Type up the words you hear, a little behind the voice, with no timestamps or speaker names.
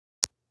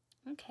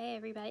Okay,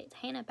 everybody, it's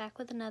Hannah back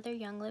with another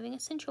Young Living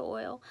essential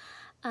oil.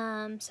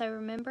 So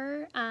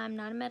remember, I'm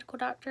not a medical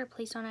doctor.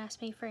 Please don't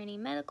ask me for any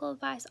medical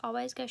advice.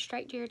 Always go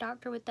straight to your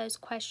doctor with those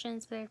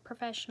questions. They're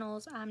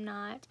professionals. I'm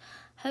not.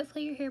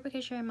 Hopefully you're here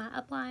because you're in my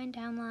upline,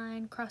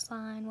 downline,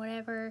 crossline,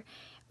 whatever,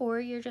 or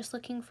you're just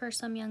looking for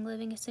some Young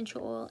Living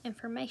essential oil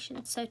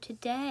information. So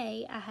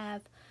today I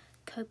have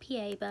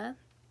Copaiba.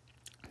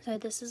 So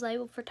this is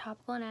labeled for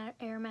topical and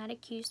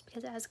aromatic use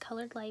because it has a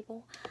colored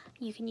label.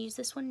 You can use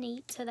this one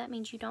neat, so that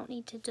means you don't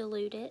need to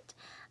dilute it.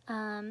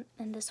 And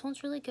this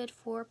one's really good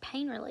for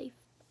pain relief,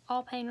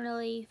 all pain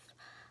relief.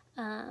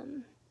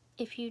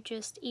 If you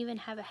just even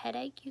have a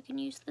headache, you can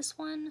use this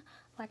one,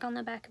 like on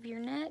the back of your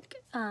neck.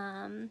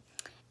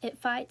 It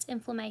fights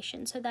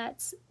inflammation, so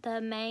that's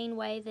the main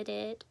way that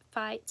it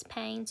fights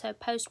pain. So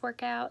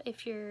post-workout,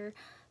 if you're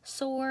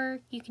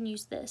sore, you can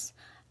use this.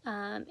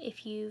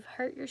 If you've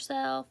hurt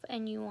yourself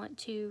and you want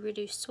to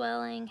reduce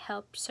swelling,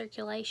 help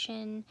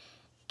circulation,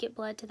 get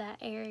blood to that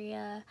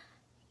area,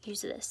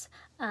 use this.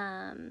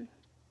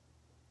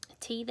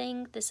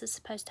 Teething, this is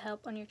supposed to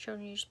help on your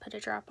children. You just put a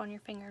drop on your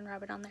finger and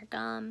rub it on their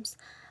gums.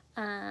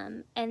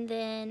 And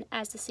then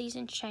as the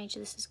seasons change,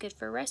 this is good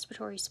for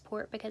respiratory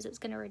support because it's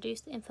going to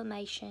reduce the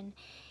inflammation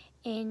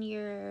in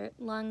your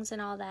lungs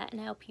and all that and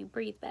help you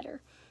breathe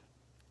better.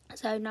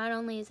 So not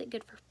only is it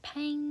good for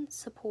pain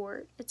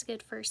support, it's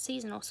good for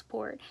seasonal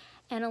support.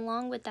 And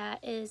along with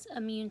that is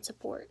immune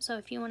support. So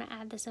if you want to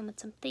add this in with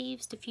some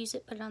thieves, diffuse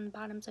it, put it on the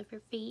bottoms of your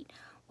feet,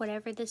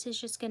 whatever, this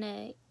is just going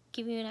to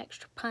give you an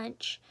extra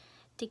punch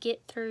to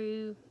get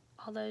through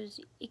all those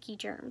icky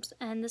germs.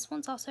 And this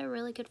one's also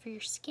really good for your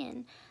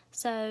skin.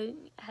 So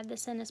add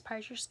this in as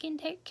part of your skin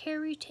care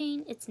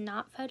routine. It's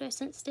not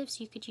photosensitive,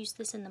 so you could use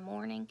this in the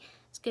morning.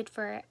 It's good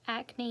for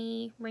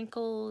acne,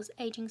 wrinkles,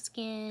 aging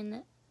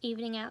skin,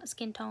 evening out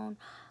skin tone,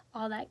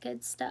 all that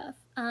good stuff.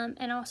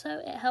 And also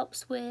it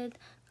helps with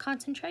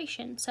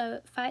concentration, so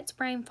it fights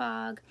brain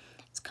fog.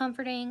 It's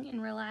comforting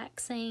and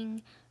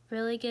relaxing,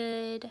 really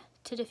good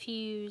to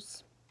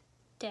diffuse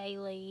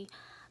daily.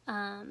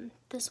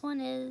 This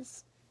one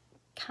is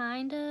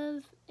kind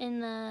of in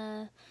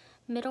the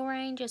middle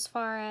range as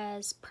far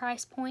as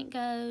price point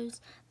goes.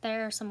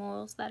 There are some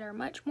oils that are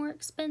much more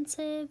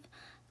expensive,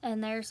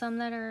 and there are some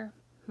that are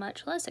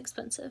much less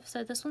expensive.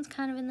 So this one's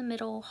kind of in the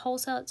middle.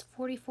 Wholesale, it's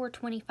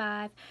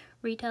 $44.25.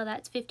 Retail,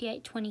 that's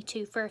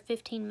 $58.22 for a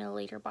 15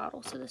 milliliter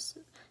bottle. So this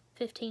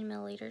 15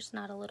 milliliters,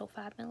 not a little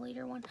 5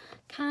 milliliter one.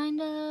 Kind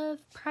of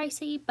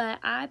pricey, but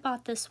I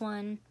bought this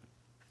one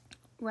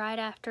right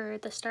after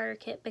the starter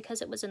kit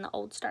because it was in the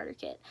old starter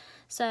kit.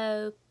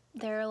 So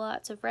there are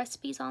lots of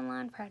recipes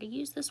online for how to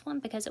use this one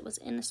because it was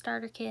in the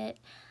starter kit.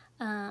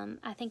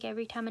 I think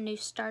every time a new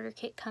starter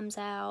kit comes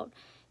out,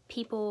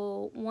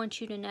 people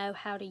want you to know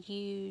how to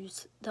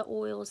use the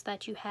oils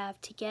that you have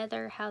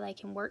together, how they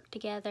can work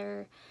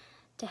together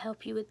to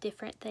help you with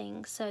different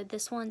things. So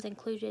this one's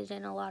included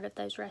in a lot of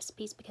those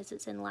recipes because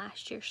it's in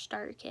last year's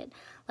starter kit.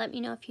 Let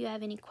me know if you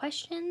have any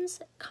questions.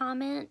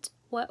 Comment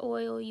what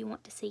oil you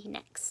want to see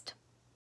next.